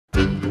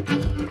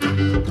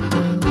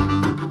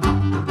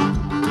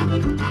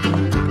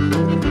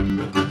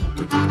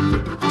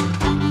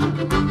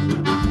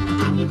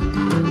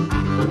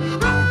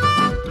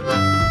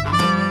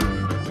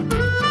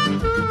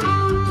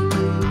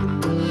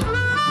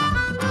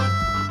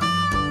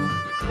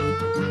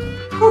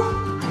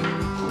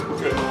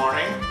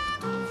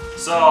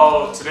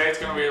So today it's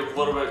going to be a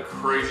little bit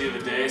crazy of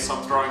a day, so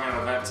I'm throwing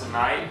an event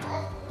tonight.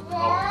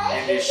 Oh,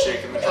 Andy's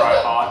shaking the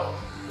tripod.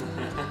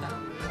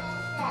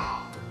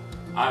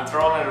 I'm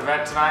throwing an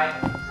event tonight.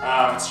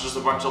 It's just a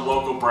bunch of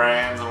local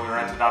brands and we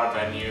rented out a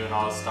venue and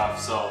all this stuff,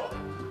 so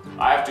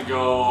I have to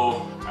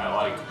go at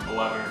like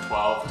 11 or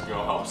 12 to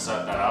go help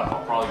set that up.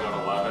 I'll probably go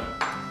at 11.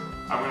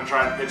 I'm going to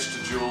try and pitch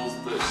to Jules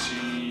that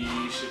she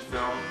should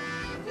film.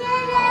 I'm a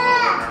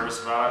little bit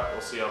nervous about it.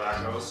 We'll see how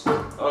that goes.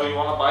 Oh, you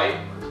want a bite?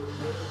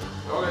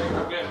 Okay,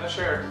 come get in the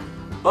chair.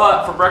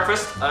 But for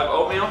breakfast, I have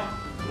oatmeal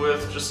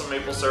with just some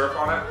maple syrup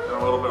on it and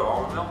a little bit of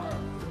almond milk.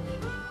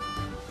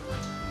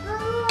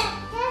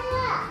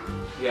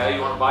 Yeah,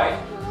 you want a bite?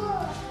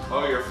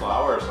 Oh, your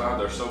flowers, huh?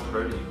 They're so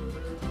pretty.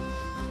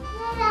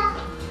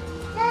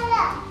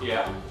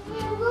 Yeah.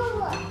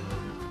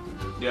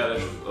 Yeah,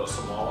 there's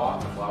some Wawa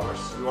and the flowers.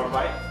 You want a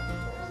bite?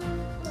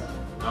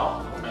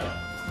 No? Okay.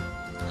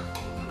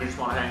 You just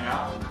want to hang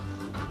out?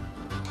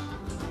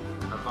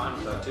 I'm fine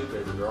with that too,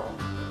 baby girl.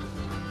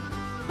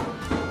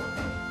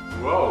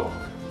 Whoa.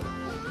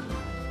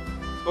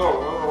 Whoa,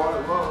 whoa, whoa,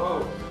 whoa,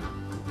 whoa.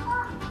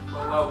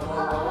 Whoa, whoa,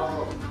 whoa,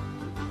 whoa, whoa.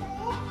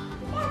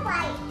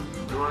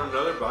 You want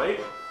another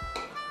bite?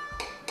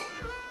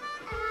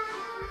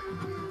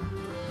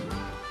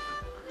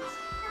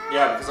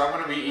 Yeah, because I'm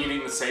going to be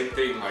eating the same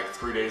thing like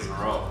 3 days in a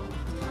row.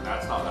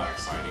 That's not that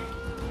exciting.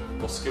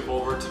 We'll skip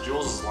over to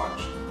Jules'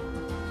 lunch.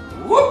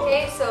 Whoop!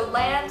 Okay, so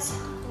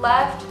Lance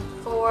left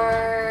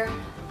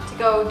to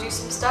go do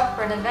some stuff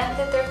for an event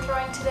that they're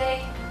throwing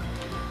today.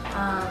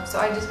 So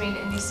I just made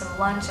Indy some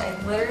lunch. I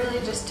literally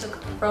just took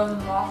the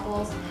frozen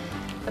waffles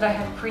that I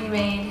had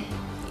pre-made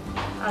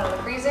out of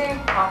the freezer,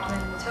 popped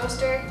them in the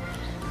toaster,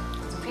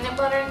 some peanut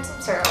butter and some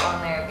syrup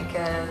on there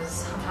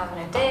because I'm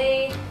having a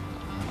day,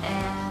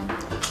 and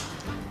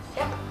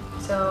yeah,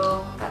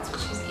 so that's what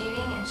she's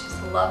eating and she's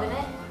loving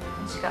it,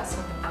 and she got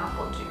some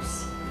apple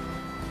juice.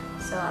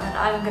 So then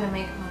I'm gonna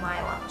make my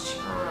lunch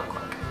real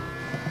quick.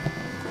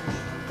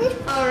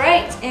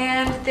 Alright,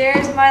 and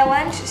there's my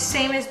lunch,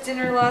 same as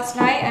dinner last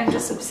night. I'm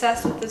just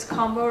obsessed with this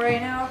combo right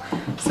now.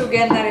 So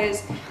again, that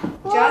is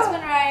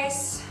jasmine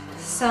rice,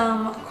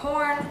 some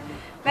corn,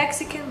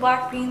 Mexican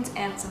black beans,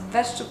 and some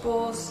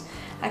vegetables.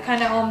 I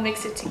kind of all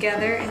mix it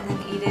together and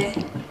then eat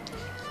it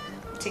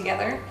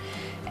together.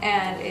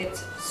 And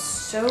it's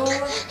so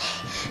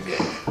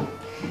good.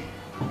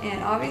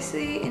 And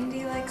obviously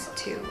Indy likes it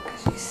too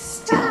because she's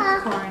still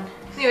corn.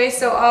 Anyway,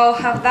 so I'll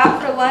have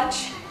that for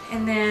lunch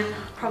and then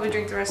probably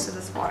drink the rest of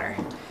this water.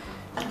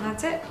 And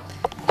that's it.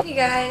 Hey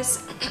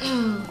guys.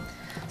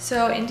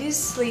 So Indy's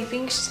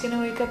sleeping. She's gonna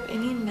wake up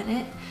any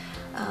minute.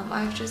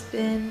 I've just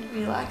been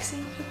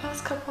relaxing for the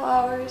past couple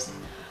hours.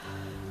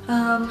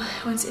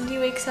 Once Indy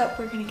wakes up,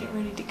 we're gonna get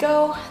ready to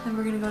go. Then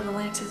we're gonna go to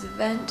Lance's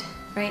event.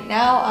 Right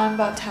now, I'm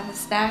about to have a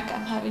snack.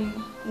 I'm having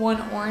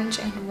 1 orange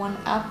and 1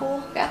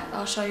 apple. Yeah,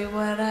 I'll show you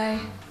what I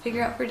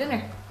figure out for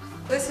dinner.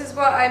 This is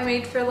what I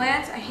made for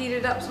Lance. I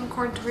heated up some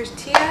corn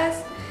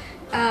tortillas.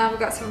 We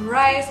got some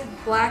rice and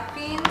black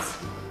beans,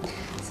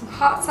 some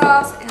hot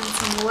sauce, and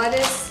some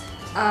lettuce,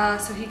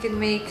 so he can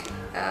make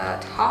a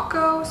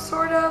taco,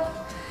 sort of.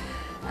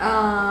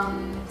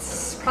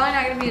 It's probably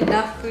not going to be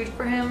enough food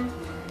for him,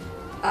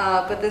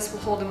 but this will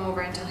hold him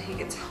over until he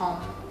gets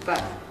home.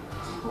 But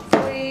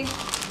hopefully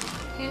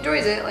he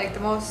enjoys it, like the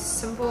most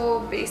simple,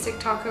 basic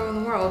taco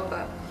in the world,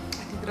 but I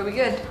think it'll be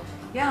good.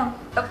 Yeah.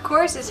 Of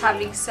course, it's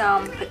having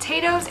some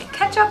potatoes and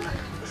ketchup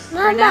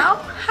for now.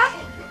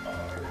 Hi.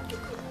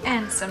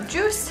 And some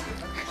juice.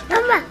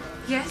 Mama.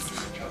 Yes.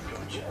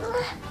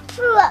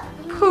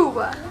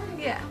 Pooah.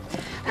 Yeah.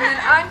 And then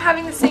I'm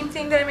having the same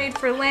thing that I made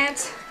for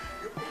Lance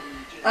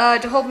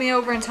to hold me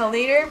over until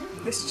later.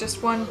 This is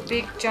just one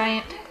big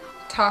giant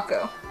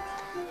taco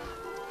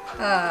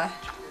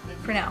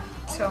for now.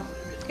 So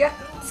yeah,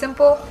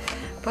 simple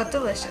but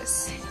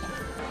delicious.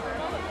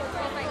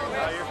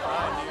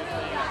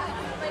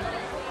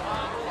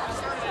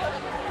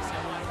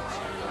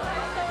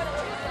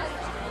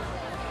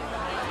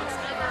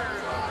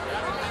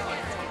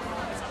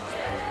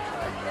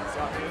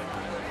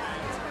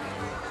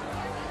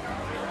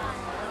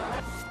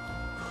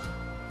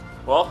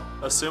 Well,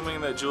 assuming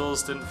that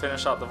Jules didn't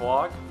finish out the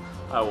vlog,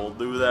 I will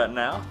do that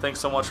now. Thanks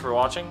so much for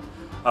watching.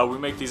 We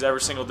make these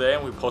every single day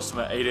and we post them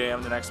at 8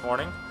 a.m. the next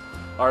morning.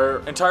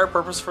 Our entire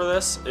purpose for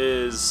this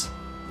is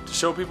to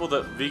show people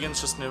that vegans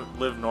just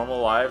live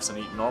normal lives and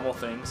eat normal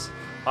things.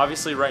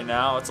 Obviously right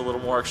now it's a little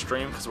more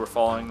extreme because we're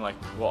following,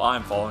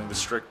 I'm following the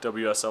strict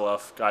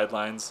Wslf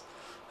guidelines,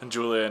 and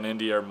Julia and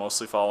Indy are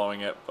mostly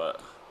following it,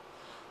 but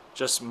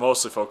just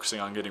mostly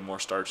focusing on getting more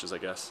starches, I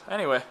guess.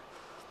 Anyway.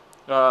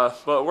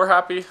 But we're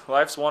happy.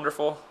 Life's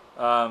wonderful.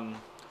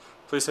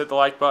 Please hit the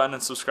like button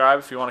and subscribe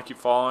if you want to keep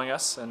following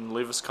us, and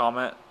leave us a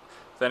comment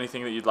with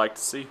anything that you'd like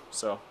to see.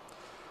 So,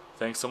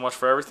 thanks so much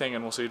for everything,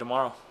 and we'll see you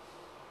tomorrow.